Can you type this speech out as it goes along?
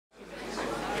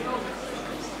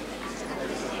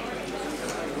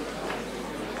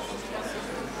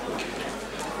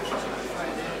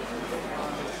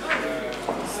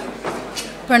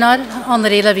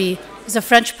Bernard-Henri Lévy is a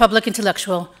French public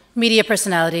intellectual, media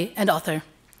personality, and author.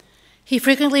 He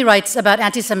frequently writes about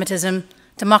anti-Semitism,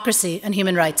 democracy, and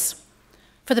human rights.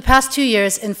 For the past 2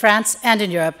 years in France and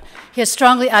in Europe, he has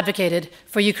strongly advocated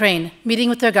for Ukraine, meeting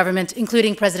with their government,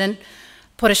 including President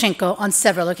Poroshenko, on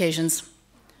several occasions.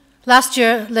 Last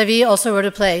year, Lévy also wrote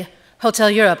a play, Hotel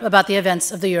Europe, about the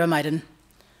events of the Euromaidan.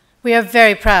 We are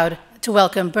very proud to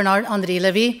welcome Bernard-Henri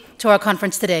Lévy to our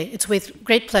conference today. It's with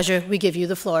great pleasure we give you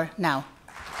the floor now.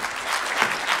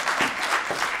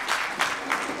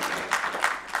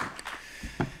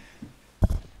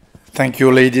 Thank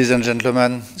you, ladies and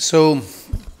gentlemen. So,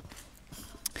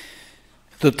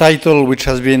 the title which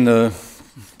has been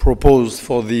proposed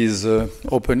for these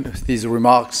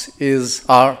remarks is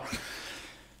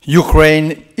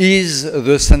Ukraine is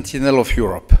the sentinel of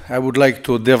Europe. I would like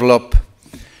to develop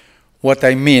what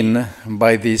I mean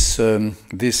by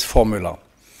this formula.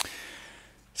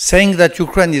 Saying that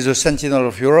Ukraine is the sentinel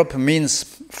of Europe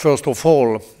means, first of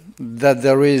all, that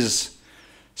there is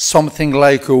something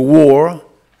like a war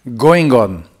going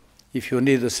on. If you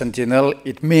need a sentinel,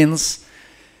 it means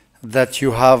that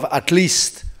you have at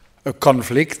least a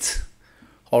conflict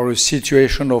or a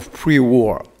situation of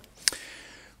pre-war,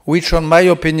 which, in my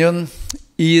opinion,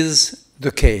 is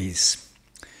the case.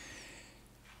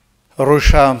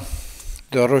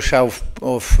 The Russia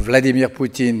of Vladimir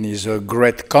Putin is a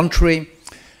great country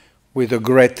with a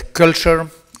great culture,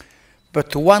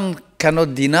 but one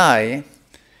cannot deny,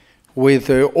 with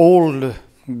all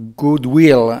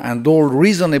goodwill and all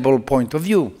reasonable point of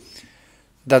view,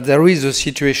 that there is a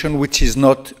situation which is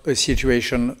not a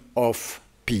situation of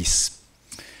peace.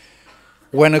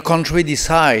 When a country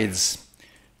decides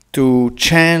to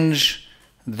change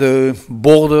the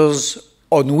borders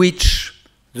on which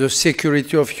the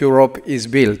security of Europe is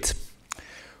built,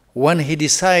 when he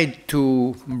decides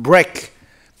to break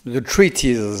the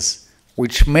treaties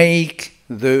which make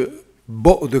the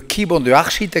keyboard, the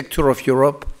architecture of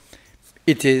Europe,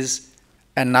 it is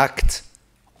an act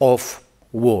of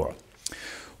war.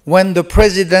 When the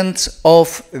president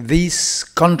of this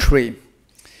country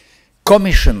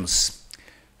commissions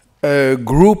a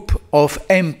group of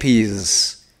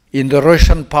MPs in the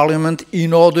Russian parliament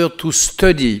in order to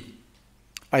study,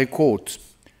 I quote,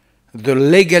 the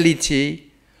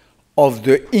legality of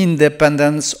the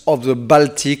independence of the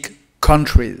Baltic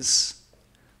countries,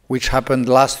 which happened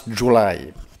last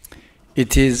July,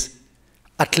 it is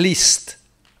at least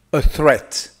a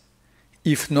threat,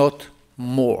 if not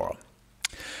more.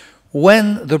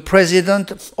 When the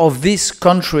president of this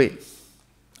country,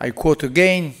 I quote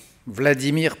again,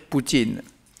 Vladimir Putin,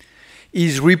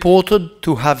 is reported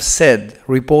to have said,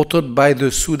 reported by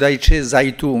the Süddeutsche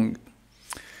Zeitung,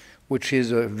 which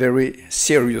is a very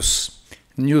serious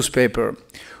newspaper,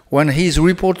 when he is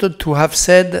reported to have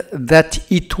said that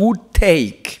it would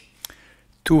take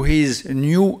to his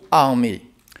new army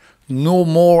no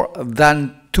more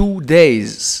than 2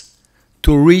 days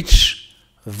to reach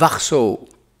Warsaw,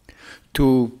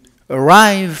 to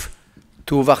arrive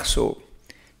to Warsaw,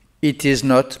 it is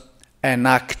not an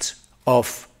act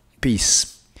of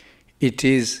peace. It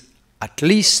is at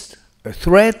least a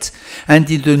threat, and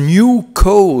in the new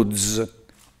codes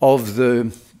of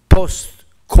the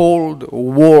post-Cold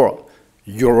War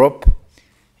Europe,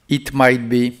 it might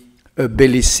be a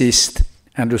bellicist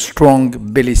and a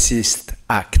strong bellicist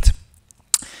act.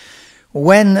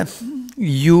 When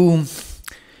you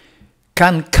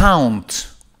can count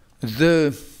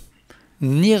the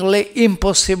nearly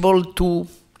impossible to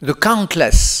the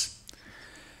countless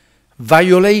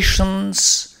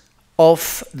violations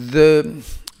of the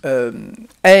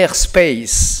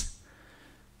airspace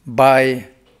by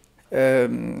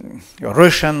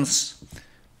Russians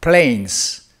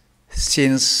planes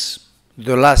since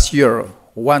the last year,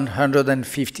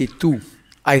 152,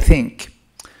 I think,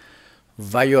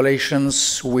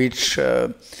 violations which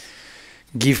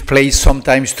give place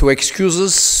sometimes to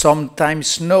excuses,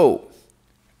 sometimes no,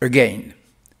 again.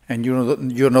 And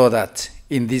you know that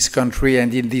in this country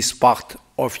and in this part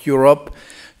of Europe,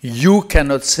 you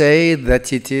cannot say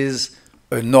that it is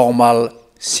a normal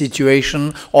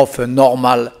situation of a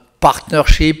normal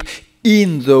partnership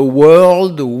in the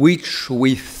world which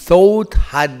we thought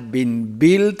had been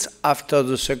built after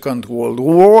the Second World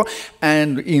War,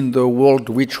 and in the world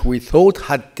which we thought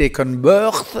had taken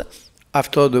birth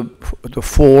after the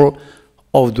fall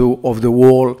of the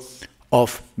wall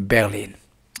of Berlin.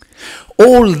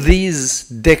 All these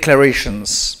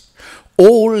declarations,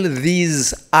 all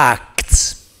these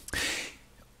acts,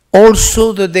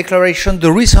 also the declaration,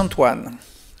 the recent one,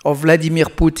 of Vladimir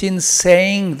Putin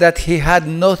saying that he had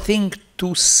nothing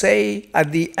to say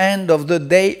at the end of the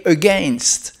day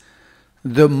against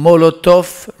the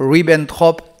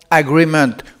Molotov-Ribbentrop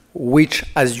Agreement, which,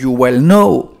 as you well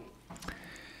know,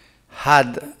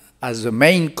 had as a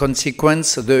main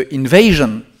consequence the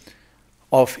invasion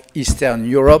of Eastern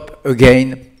Europe.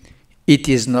 Again, it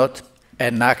is not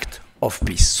an act of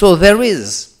peace. So there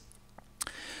is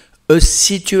a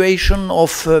situation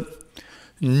of a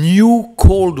new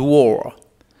Cold War,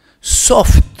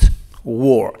 soft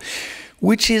war,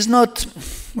 which is not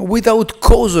without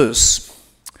causes.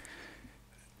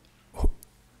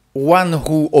 One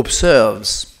who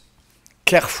observes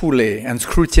carefully and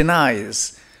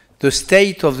scrutinizes the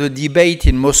state of the debate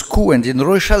in Moscow and in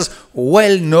Russia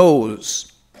well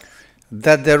knows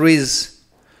that there is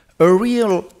a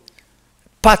real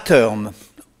pattern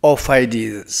of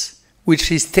ideas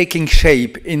which is taking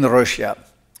shape in Russia,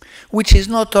 which is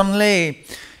not only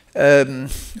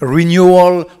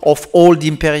renewal of old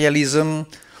imperialism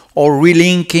or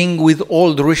relinking with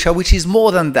old Russia, which is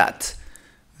more than that.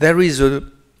 There is a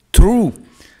true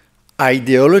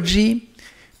ideology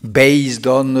based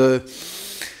on the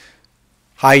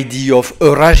idea of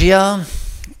Eurasia,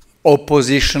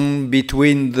 opposition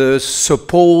between the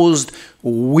supposed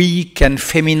weak and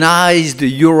feminized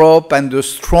Europe and the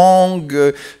strong,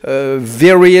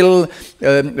 virile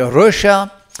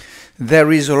Russia.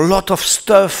 There is a lot of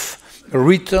stuff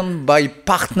written by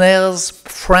partners,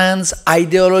 friends,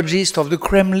 ideologists of the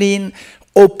Kremlin,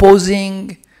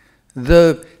 opposing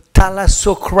the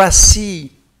thalassocracy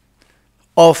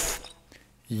of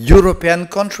European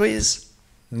countries,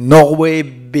 Norway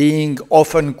being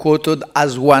often quoted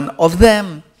as one of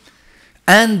them,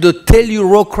 and the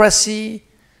tellurocracy,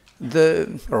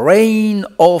 the reign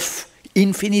of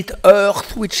infinite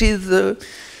earth, which is the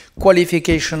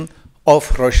qualification of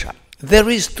Russia. There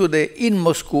is today in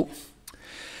Moscow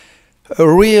a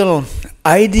real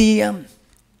idea,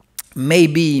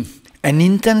 maybe an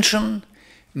intention,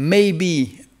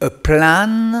 maybe a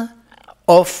plan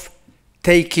of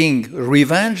taking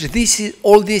revenge.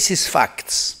 All this is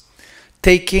facts.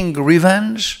 Taking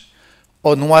revenge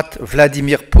on what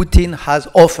Vladimir Putin has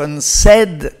often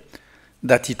said,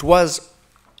 that it was,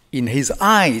 in his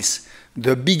eyes,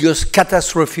 the biggest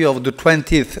catastrophe of the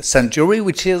 20th century,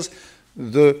 which is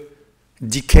the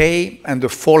decay and the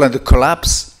fall and the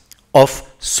collapse of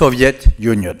Soviet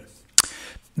Union.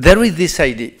 There is this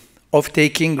idea of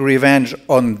taking revenge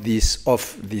on this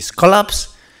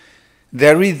collapse.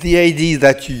 There is the idea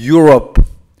that Europe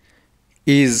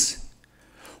is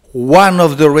one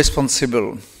of the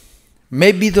responsible,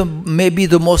 maybe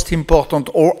the most important,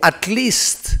 or at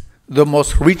least the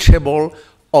most reachable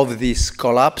of this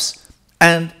collapse,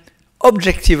 and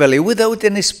objectively, without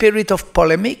any spirit of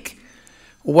polemic,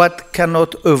 what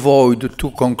cannot avoid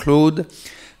to conclude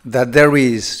that there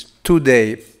is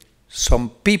today some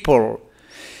people,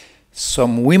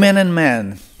 some women and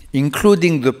men,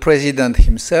 including the president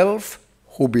himself,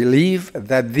 who believe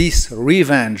that this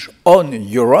revenge on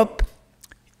Europe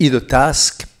is a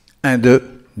task and a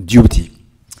duty.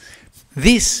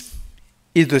 This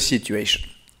is the situation.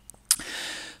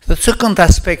 The second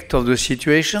aspect of the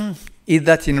situation is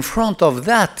that in front of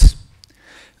that,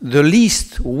 the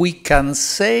least we can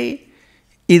say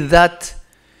is that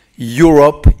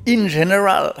Europe in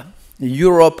general,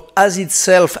 Europe as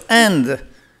itself and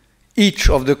each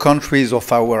of the countries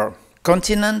of our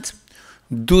continent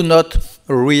do not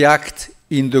react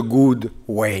in the good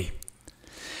way.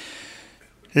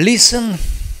 Listen,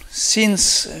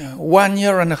 since 1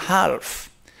 year and a half,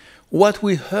 what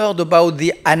we heard about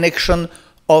the annexion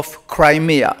of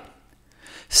Crimea.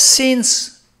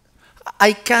 Since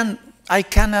I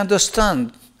can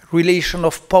understand relation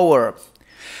of power,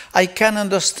 I can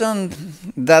understand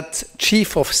that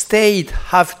chief of state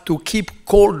have to keep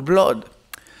cold blood.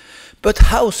 But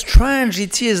how strange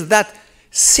it is that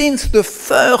since the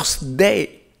first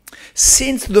day,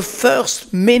 since the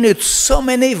first minute, so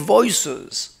many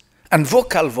voices and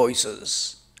vocal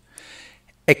voices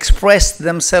expressed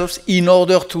themselves in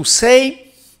order to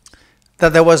say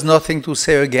that there was nothing to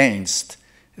say against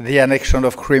the annexion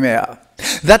of Crimea.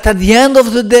 That at the end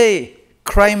of the day,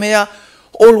 Crimea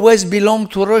always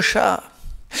belonged to Russia.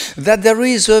 That there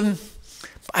is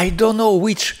I don't know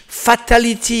which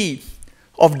fatality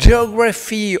of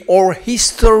geography or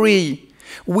history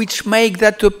which make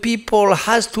that the people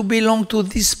has to belong to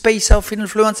this space of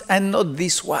influence and not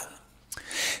this one.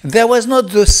 There was not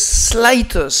the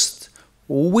slightest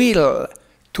will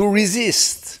to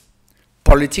resist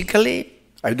politically.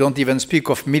 I don't even speak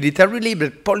of militarily,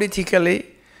 but politically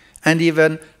and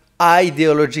even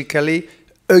ideologically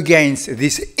against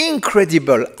this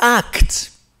incredible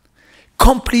act,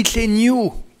 completely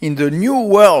new in the new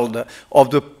world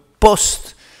of the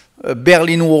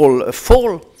post-Berlin Wall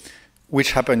fall,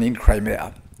 which happened in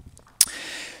Crimea.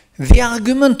 The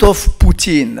argument of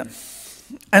Putin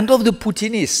and of the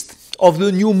Putinists, of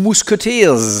the new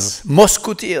musketeers,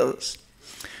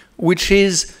 which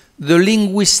is the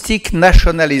linguistic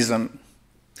nationalism,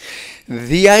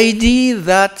 the idea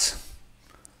that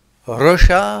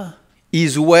Russia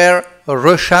is where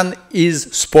Russian is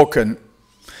spoken.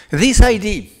 This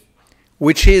idea,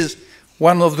 which is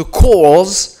one of the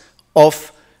cores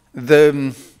of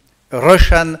the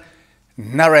Russian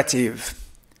narrative.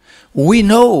 We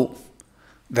know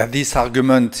that this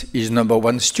argument is, number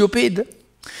one, stupid.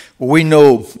 We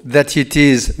know that it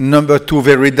is, number two,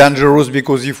 very dangerous,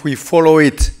 because if we follow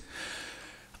it,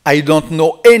 I don't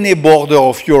know any border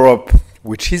of Europe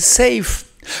which is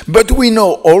safe. But we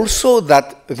know also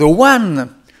that the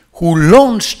one who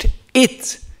launched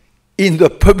it in the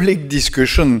public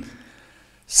discussion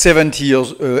 80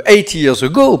 years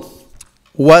ago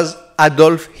was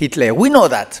Adolf Hitler. We know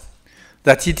that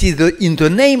it is in the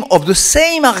name of the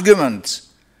same argument.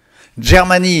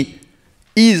 Germany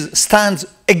stands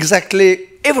exactly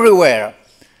everywhere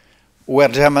where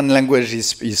German language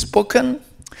is spoken.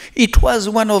 It was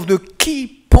one of the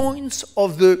key points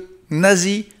of the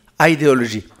Nazi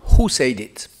ideology. Who said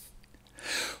it?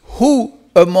 Who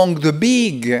among the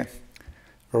big,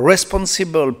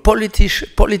 responsible,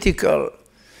 political,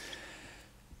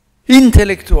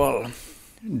 intellectual,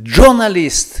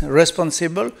 journalist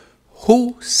responsible,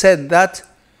 who said that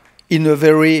in a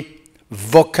very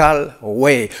vocal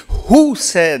way? Who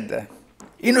said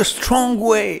in a strong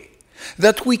way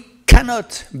that we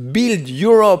cannot build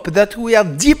Europe, that we are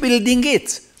debuilding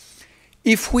it,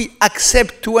 if we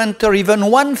accept to enter even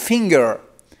one finger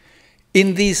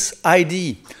in this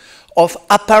idea of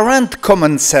apparent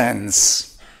common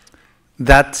sense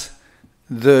that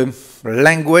the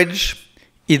language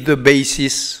is the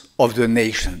basis of the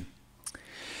nation.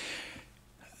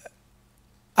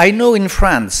 I know in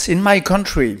France, in my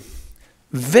country,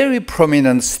 very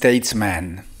prominent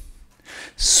statesmen,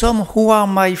 some who are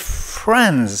my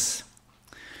friends,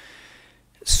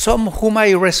 some whom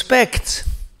I respect,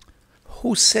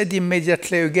 who said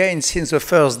immediately again since the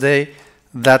first day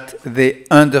that they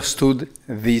understood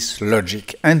this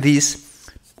logic. And this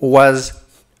was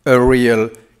a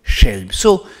real shame.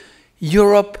 So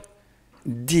Europe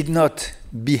did not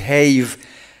behave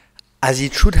as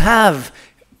it should have.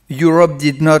 Europe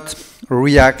did not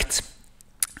react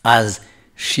as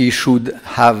she should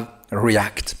have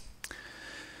reacted.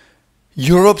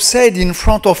 Europe said in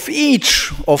front of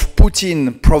each of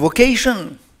Putin's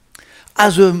provocation,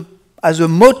 as a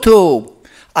motto,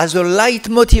 as a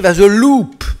leitmotiv, as a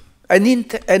loop, an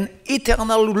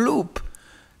eternal loop,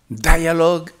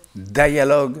 dialogue,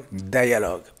 dialogue,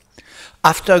 dialogue.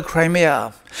 After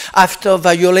Crimea, after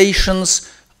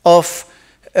violations of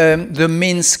the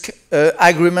Minsk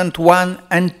Agreement 1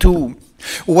 and 2,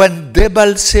 when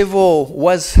Debaltsevo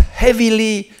was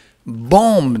heavily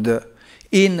bombed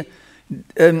in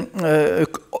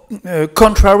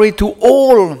contrary to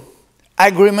all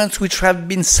agreements which have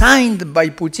been signed by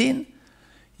Putin,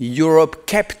 Europe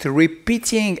kept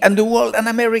repeating, and the world and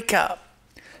America,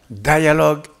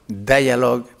 dialogue,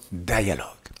 dialogue,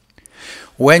 dialogue.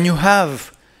 When you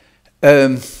have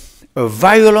a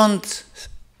violent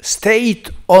state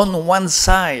on one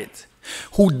side,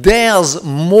 who dares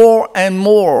more and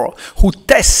more, who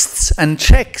tests and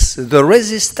checks the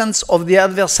resistance of the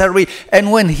adversary,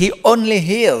 and when he only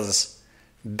hears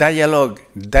dialogue,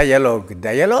 dialogue,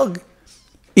 dialogue,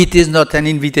 it is not an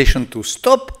invitation to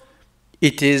stop,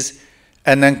 it is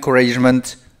an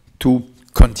encouragement to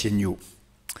continue.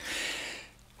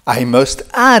 I must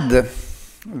add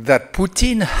that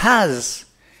Putin has,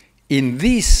 in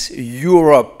this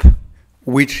Europe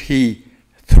which he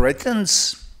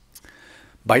threatens,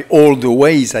 by all the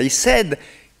ways I said,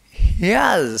 he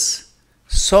has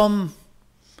some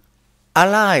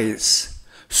allies,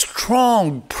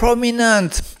 strong,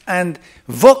 prominent, and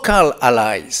vocal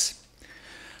allies.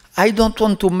 I don't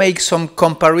want to make some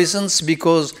comparisons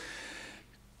because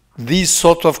these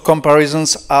sort of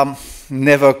comparisons are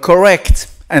never correct,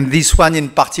 and this one in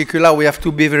particular, we have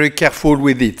to be very careful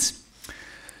with it.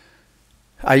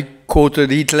 I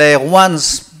quoted Hitler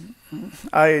once.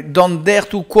 I don't dare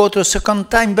to quote a second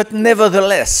time, but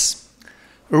nevertheless,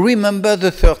 remember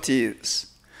the 30s.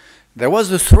 There was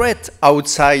a threat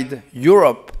outside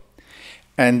Europe,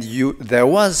 and there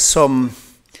was some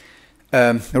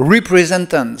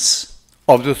representatives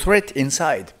of the threat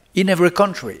inside, in every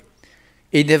country,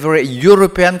 in every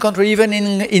European country, even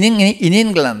in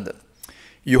England.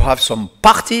 You have some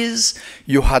parties,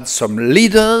 you had some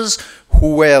leaders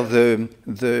who were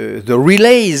the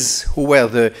relays, who were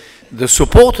the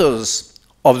supporters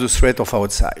of the threat of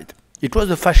outside. It was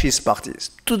the fascist parties.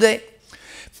 Today,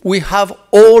 we have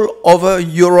all over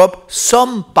Europe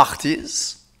some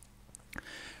parties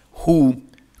who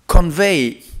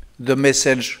convey the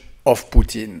message of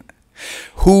Putin,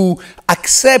 who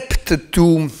accept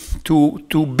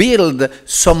to build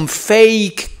some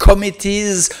fake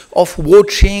committees of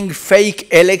watching fake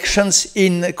elections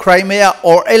in Crimea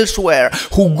or elsewhere,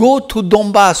 who go to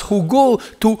Donbass, who go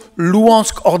to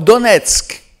Luhansk or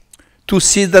Donetsk to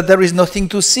see that there is nothing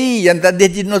to see and that they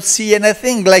did not see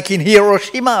anything, like in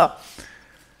Hiroshima,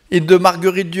 in the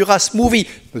Marguerite Duras movie.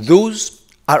 Those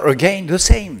are again the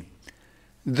same.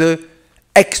 The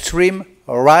extreme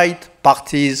right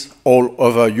parties all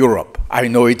over Europe. I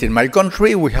know it in my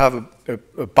country. We have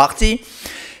a party,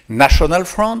 National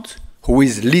Front, who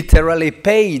is literally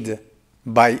paid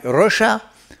by Russia,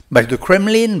 by the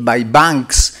Kremlin, by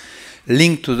banks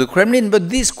linked to the Kremlin, but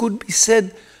this could be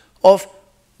said of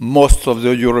most of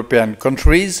the European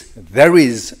countries. There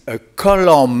is a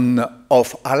column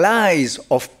of allies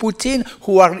of Putin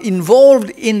who are involved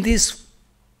in this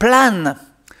plan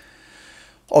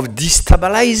of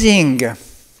destabilizing,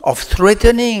 of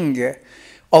threatening,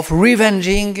 of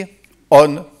revenging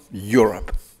on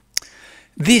Europe.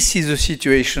 This is the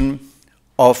situation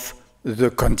of the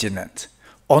continent.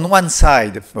 On one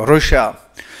side, Russia,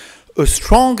 a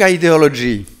strong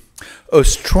ideology, a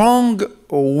strong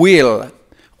will.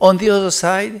 On the other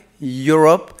side,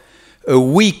 Europe, a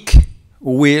weak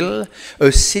will,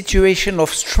 a situation of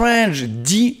strange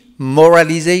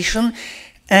demoralization,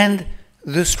 and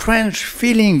the strange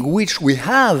feeling which we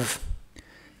have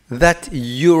that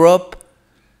Europe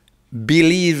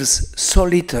believes so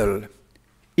little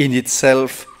in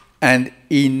itself and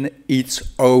in its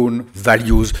own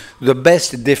values. The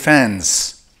best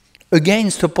defense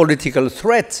against a political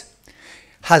threat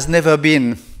has never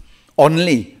been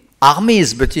only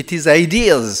armies, but it is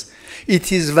ideas,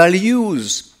 it is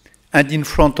values. And in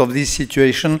front of this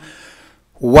situation,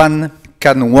 one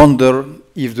can wonder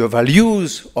if the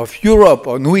values of Europe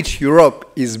on which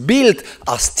Europe is built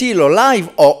are still alive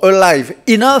or alive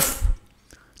enough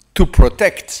to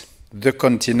protect the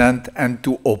continent and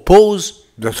to oppose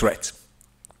the threat.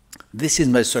 This is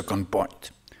my second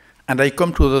point. And I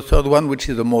come to the third one, which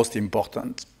is the most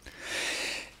important.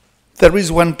 There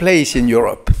is one place in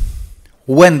Europe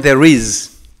when there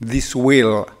is this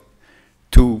will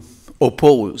to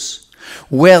oppose,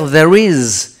 where there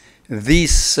is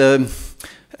this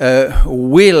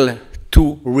will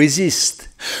to resist,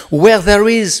 where there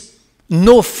is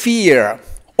no fear,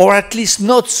 or at least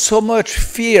not so much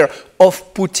fear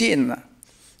of Putin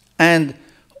and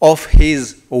of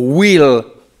his will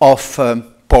of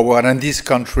power. And this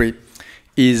country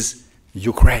is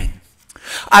Ukraine.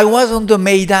 I was on the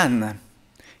Maidan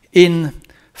in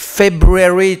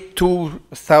February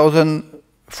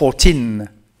 2014.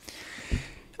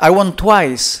 I went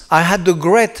twice. I had the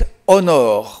great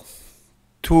honor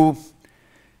to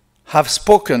have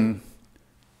spoken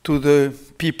to the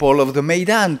people of the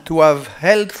Maidan, to have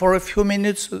held for a few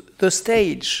minutes the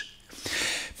stage.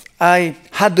 I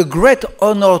had the great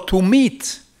honor to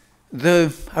meet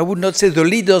I would not say the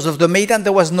leaders of the Maidan,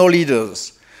 there was no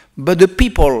leaders, but the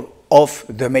people of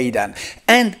the Maidan.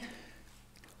 And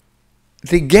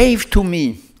they gave to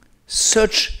me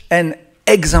such an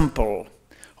example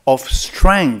of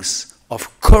strength,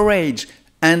 of courage,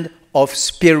 and of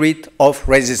spirit of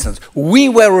resistance. We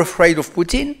were afraid of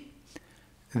Putin.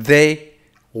 They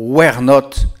were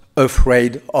not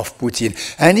afraid of Putin.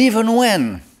 And even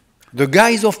when the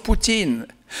guys of Putin,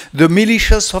 the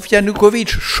militias of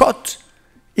Yanukovych, shot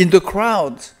in the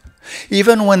crowd,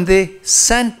 even when they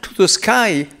sent to the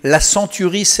sky la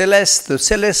centurie céleste, the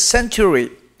celeste century,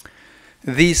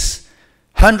 these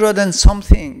 100 and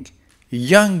something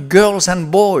young girls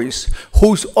and boys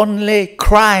whose only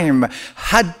crime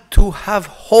had to have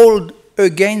hold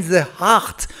against the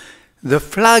heart the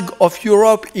flag of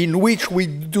Europe in which we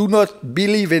do not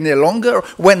believe any longer,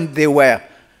 when they were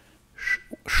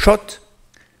shot,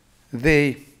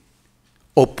 they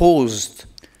opposed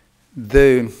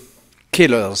the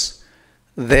killers,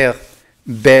 their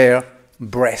bare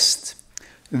breast.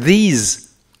 These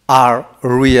are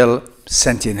real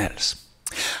sentinels.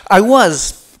 I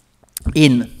was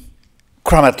in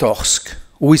Kramatorsk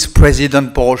with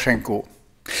President Poroshenko.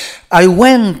 I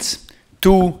went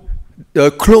to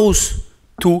close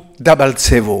to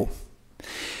Debaltsevo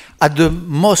at the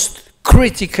most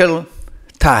critical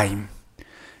time.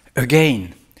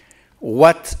 Again,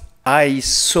 what I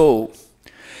saw,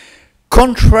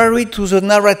 contrary to the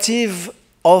narrative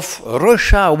of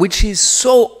Russia, which is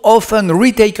so often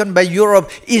retaken by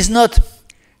Europe, is not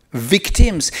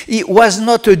victims. It was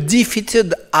not a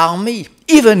defeated army,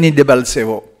 even in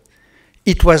Debaltsevo.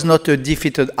 It was not a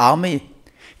defeated army.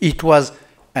 It was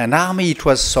an army, it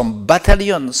was some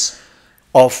battalions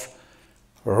of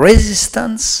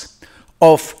resistance,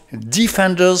 of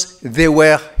defenders. They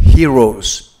were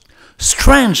heroes.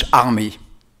 Strange army,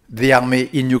 the army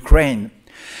in Ukraine.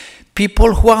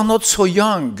 People who are not so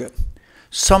young,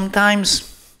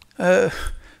 sometimes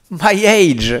my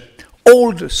age,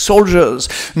 old soldiers,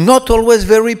 not always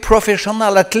very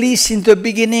professional, at least in the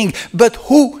beginning, but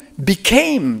who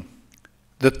became,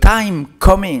 the time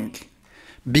coming,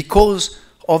 because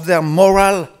of their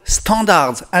moral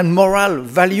standards and moral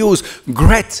values,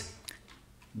 great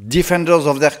defenders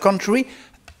of their country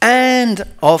and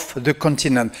of the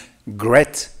continent.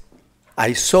 Great.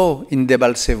 I saw in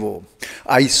Debaltsevo,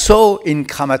 I saw in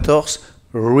Kramatorsk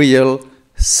real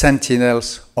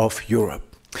sentinels of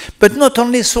Europe. But not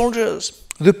only soldiers,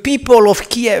 the people of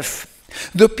Kiev,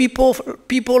 the people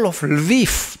of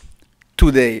Lviv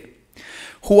today,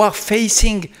 who are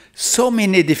facing so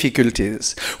many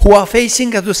difficulties, who are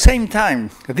facing at the same time,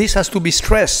 this has to be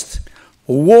stressed,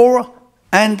 war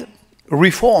and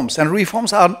reforms. And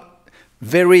reforms are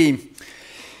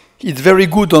it's very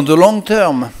good on the long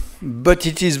term, but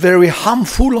it is very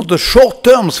harmful on the short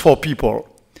terms for people.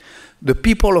 The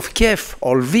people of Kiev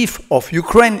or Lviv, of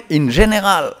Ukraine in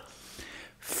general,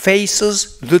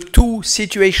 faces the two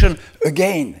situations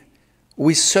again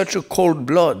with such a cold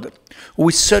blood,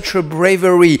 with such a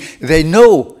bravery. They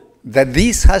know that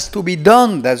this has to be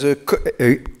done, that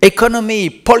the economy,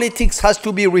 politics has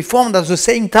to be reformed at the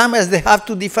same time as they have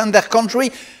to defend their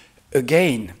country.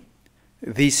 Again,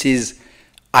 this is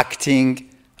acting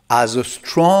as a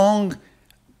strong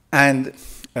and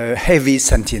heavy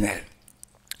sentinel.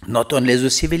 Not only the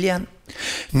civilian,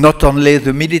 not only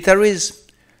the militaries.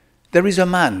 There is a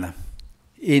man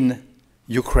in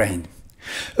Ukraine,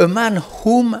 a man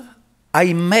whom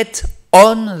I met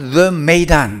on the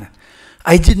Maidan.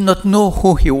 I did not know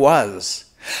who he was.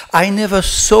 I never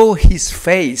saw his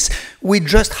face. We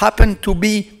just happened to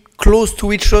be close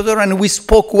to each other and we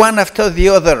spoke one after the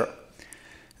other.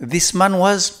 This man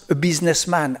was a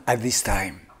businessman at this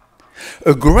time,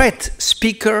 a great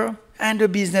speaker and a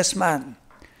businessman.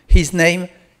 His name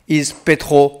is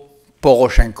Petro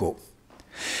Poroshenko.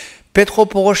 Petro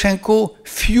Poroshenko,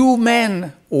 few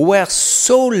men were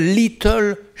so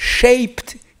little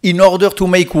shaped in order to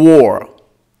make war.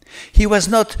 He was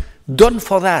not done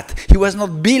for that. He was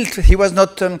not built, he was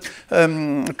not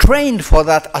trained for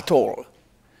that at all.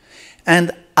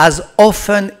 And as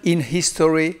often in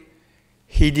history,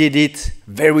 he did it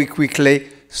very quickly,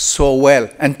 so well.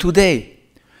 And today,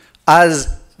 as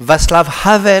Václav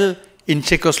Havel in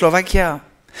Czechoslovakia,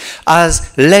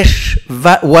 as Lech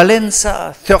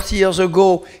Wałęsa 30 years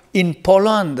ago in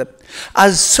Poland,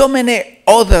 as so many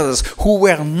others who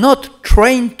were not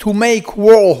trained to make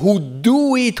war, who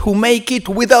do it, who make it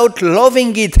without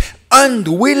loving it,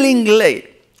 unwillingly,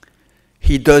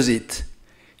 he does it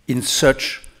in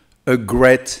such a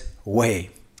great way.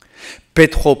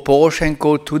 Petro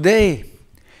Poroshenko today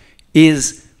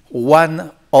is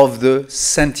one of the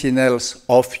sentinels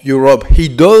of Europe. He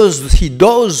does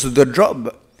the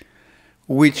job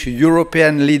which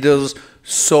European leaders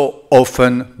so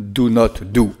often do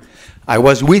not do. I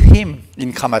was with him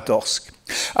in Kramatorsk.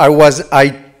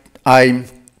 I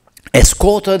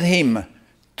escorted him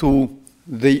to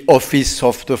the office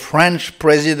of the French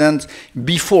president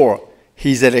before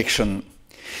his election,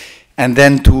 and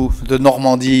then to the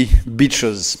Normandy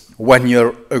beaches 1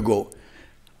 year ago.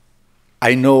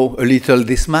 I know a little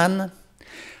this man.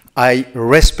 I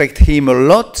respect him a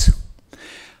lot.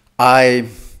 I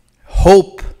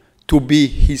hope to be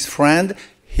his friend.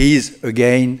 He is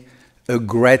again a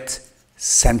great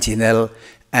sentinel,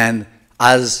 and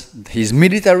as his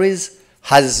militaries,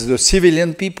 as the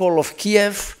civilian people of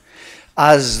Kiev,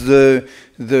 as the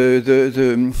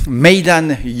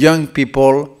Maidan young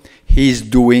people, he is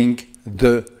doing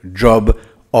the job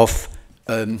of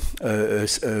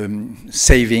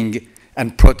saving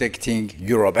and protecting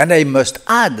Europe. And I must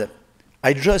add,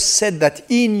 I just said that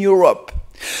in Europe,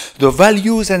 the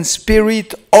values and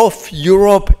spirit of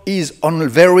Europe is on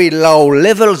very low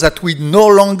levels, that we no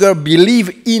longer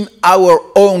believe in our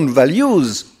own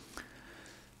values.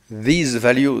 These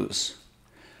values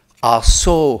are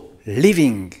so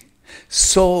living,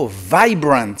 so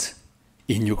vibrant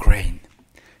in Ukraine.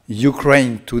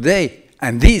 Ukraine today,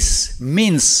 and this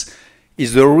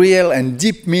is the real and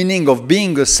deep meaning of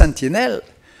being a sentinel.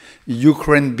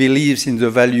 Ukraine believes in the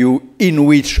value in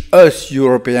which us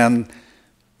Europeans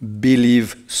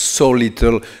believe so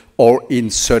little or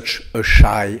in such a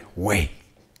shy way.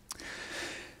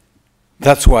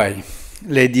 That's why,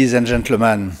 ladies and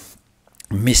gentlemen,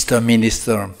 Mr.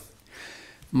 Minister,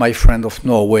 my friend of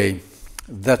Norway.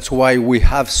 That's why we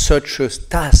have such a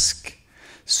task,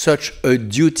 such a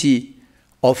duty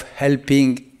of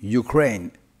helping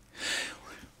Ukraine.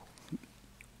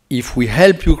 If we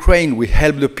help Ukraine, we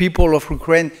help the people of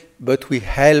Ukraine, but we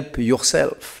help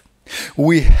yourself.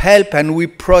 We help and we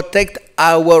protect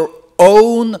our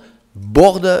own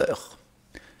border.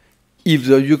 If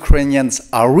the Ukrainians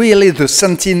are really the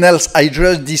sentinels I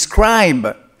just described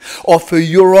of a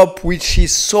Europe which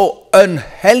is so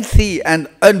unhealthy and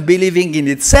unbelieving in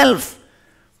itself,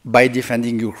 by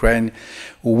defending Ukraine,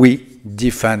 we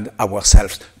defend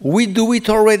ourselves. We do it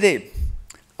already.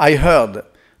 I heard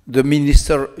the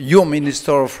minister, your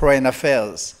Minister of Foreign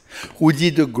Affairs, who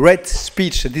did a great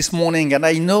speech this morning, and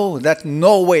I know that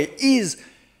Norway is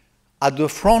at the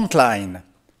front line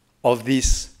of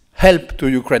this help to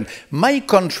Ukraine. My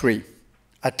country,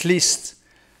 at least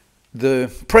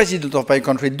the president of my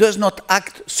country, does not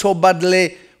act so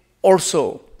badly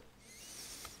also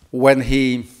when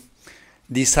he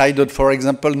decided, for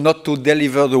example, not to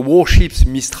deliver the warships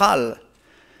Mistral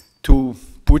to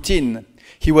Putin.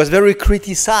 He was very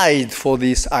criticized for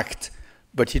this act,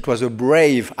 but it was a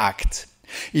brave act.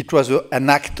 It was an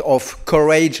act of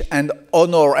courage and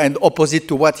honor, and opposite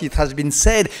to what it has been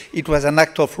said, it was an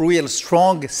act of real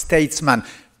strong statesman.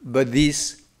 But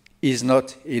this is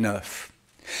not enough.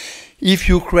 If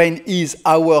Ukraine is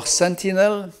our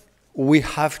sentinel, we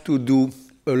have to do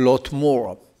a lot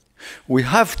more. We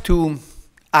have to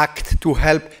act to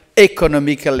help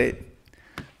economically.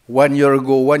 1 year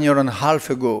ago, 1 year and a half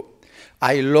ago,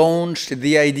 I launched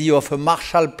the idea of a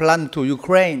Marshall Plan to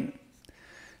Ukraine.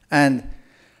 And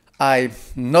I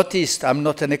noticed, I'm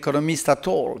not an economist at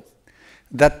all,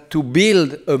 that to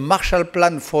build a Marshall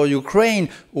Plan for Ukraine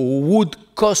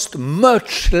would cost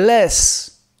much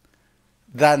less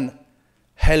than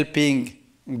helping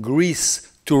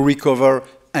Greece to recover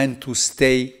and to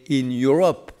stay in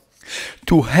Europe.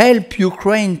 To help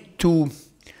Ukraine to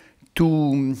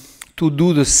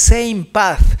do the same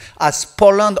path as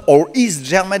Poland or East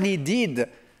Germany did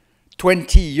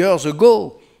 20 years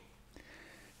ago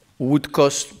would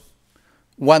cost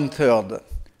 1/3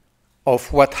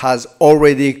 of what has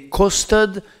already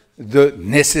costed the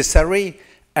necessary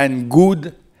and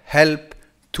good help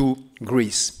to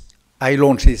Greece. I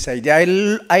launched this idea.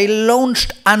 I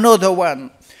launched another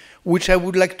one, which I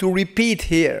would like to repeat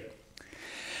here.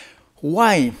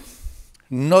 Why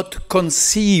not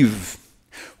conceive?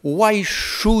 Why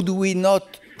should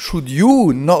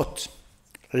you not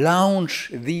launch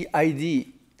the idea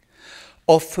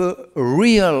of a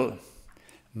real,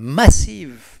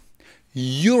 massive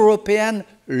European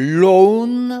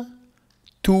loan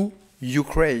to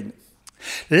Ukraine?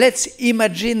 Let's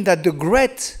imagine that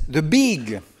the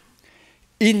big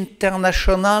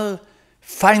international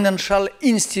financial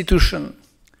institution,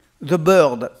 the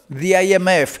BIRD, the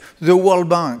IMF, the World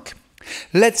Bank,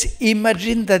 let's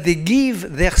imagine that they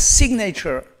give their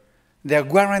signature, their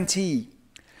guarantee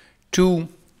to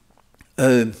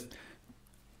a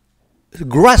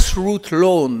grassroots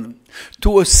loan,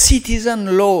 to a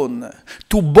citizen loan,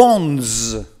 to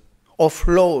bonds of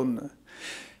loan,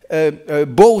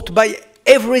 bought by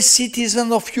every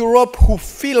citizen of Europe who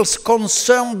feels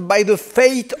concerned by the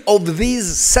fate of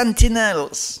these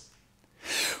sentinels.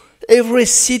 Every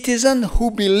citizen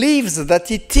who believes that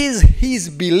it is his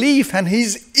belief and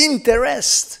his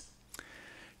interest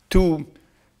to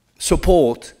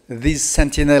support these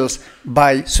sentinels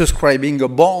by subscribing a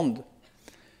bond.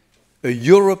 A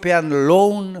European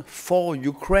loan for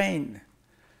Ukraine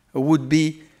would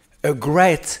be a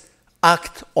great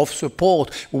act of support,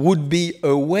 would be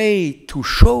a way to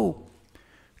show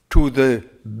to the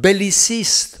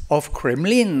bellicists of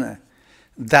Kremlin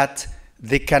that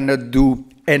they cannot do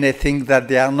anything, that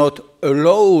they are not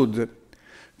allowed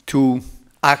to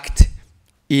act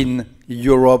in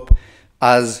Europe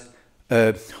as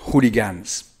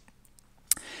hooligans.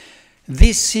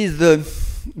 This is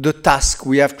the task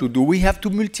we have to do. We have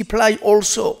to multiply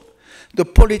also the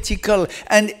political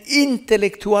and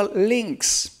intellectual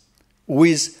links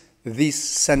with this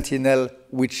sentinel,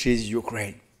 which is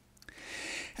Ukraine.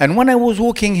 And when I was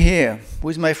walking here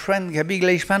with my friend Gabi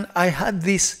Gleichmann, I had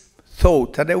this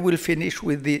thought, and I will finish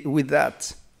with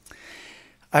that.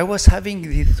 I was having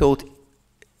this thought,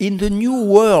 in the new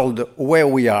world where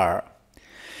we are,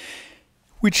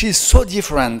 which is so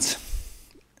different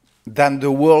than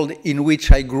the world in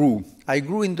which I grew. I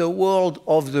grew in the world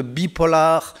of the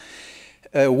bipolar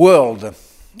world,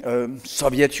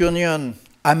 Soviet Union,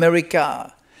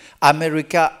 America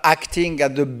acting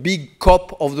as the big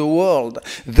cop of the world,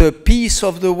 the peace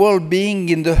of the world being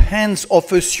in the hands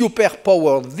of a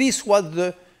superpower. This was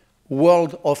the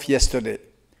world of yesterday.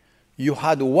 you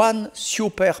had one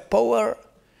superpower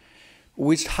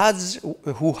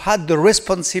who had the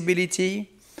responsibility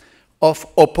of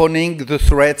opening the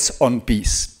threats on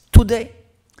peace. Today,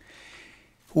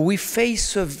 we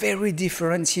face a very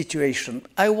different situation.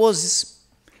 I was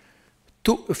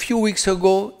a few weeks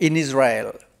ago in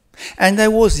Israel, and I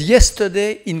was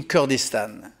yesterday in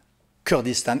Kurdistan,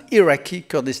 Iraqi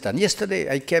Kurdistan. Yesterday,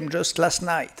 I came just last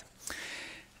night.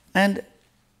 And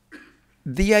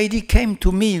the idea came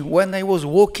to me when I was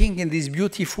walking in this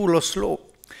beautiful Oslo,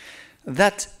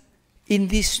 that in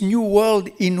this new world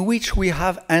in which we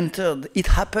have entered, it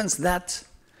happens that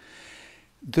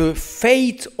the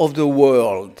fate of the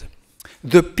world,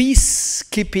 the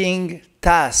peacekeeping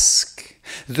task,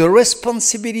 the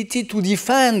responsibility to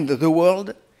defend the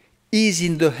world is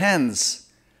in the hands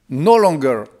no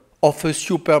longer of a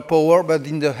superpower, but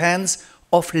in the hands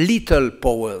of little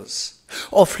powers,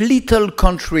 of little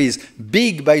countries,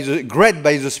 great by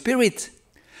the spirit,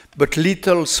 but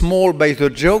little, small by the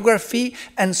geography,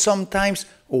 and sometimes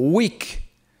weak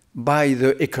by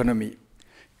the economy.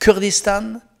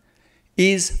 Kurdistan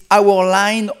is our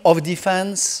line of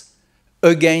defense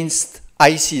against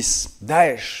ISIS,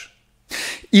 Daesh.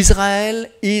 Israel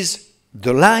is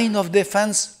the line of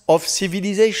defense of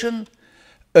civilization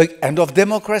and of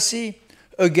democracy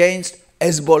against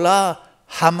Hezbollah,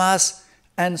 Hamas,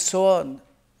 and so on.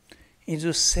 In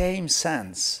the same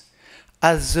sense,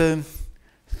 as the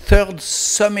third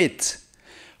summit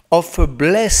of a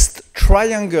blessed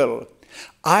triangle,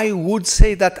 I would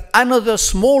say that another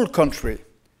small country,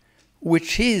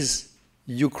 which is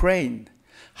Ukraine,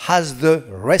 has the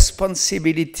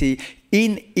responsibility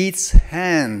in its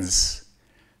hands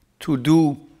to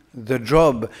do the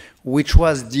job which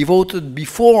was devoted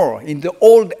before in the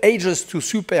old ages to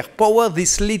superpower.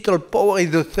 This little power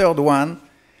is the third one,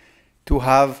 to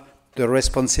have the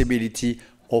responsibility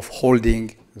of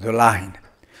holding the line.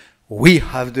 We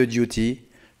have the duty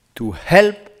to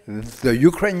help the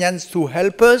Ukrainians to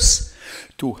help us,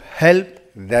 to help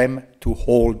them to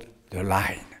hold the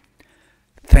line.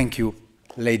 Thank you,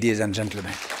 ladies and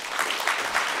gentlemen.